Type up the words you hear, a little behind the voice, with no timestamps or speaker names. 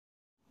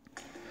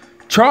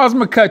Charles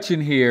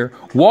McCutcheon here.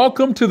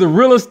 Welcome to the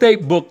real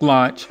estate book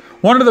launch.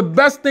 One of the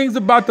best things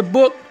about the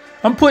book,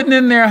 I'm putting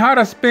in there how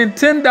to spend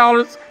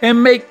 $10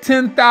 and make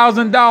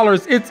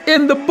 $10,000. It's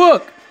in the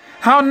book.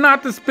 How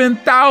not to spend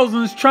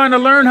thousands trying to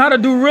learn how to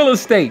do real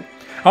estate.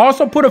 I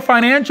also put a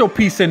financial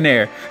piece in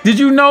there. Did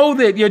you know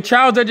that your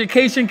child's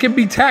education can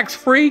be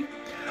tax-free?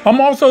 I'm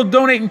also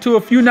donating to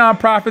a few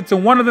nonprofits,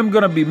 and one of them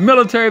going to be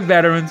military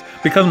veterans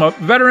because I'm a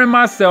veteran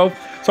myself.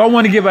 So I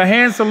want to give a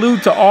hand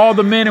salute to all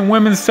the men and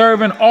women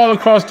serving all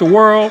across the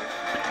world.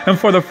 And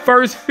for the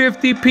first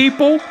 50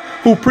 people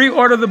who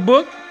pre-order the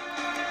book,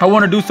 I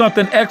want to do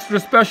something extra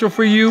special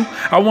for you.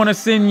 I want to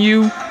send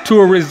you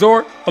to a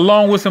resort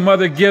along with some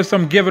other gifts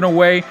I'm giving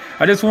away.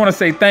 I just want to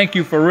say thank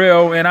you for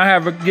real. And I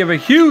have to give a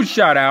huge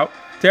shout out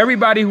to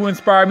everybody who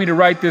inspired me to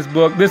write this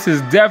book. This is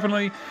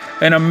definitely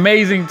an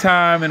amazing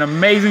time, an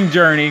amazing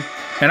journey.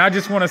 And I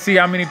just want to see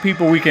how many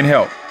people we can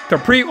help. To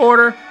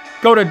pre-order,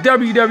 go to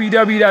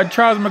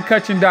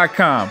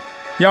www.charlesmccutcheon.com.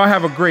 Y'all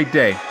have a great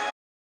day.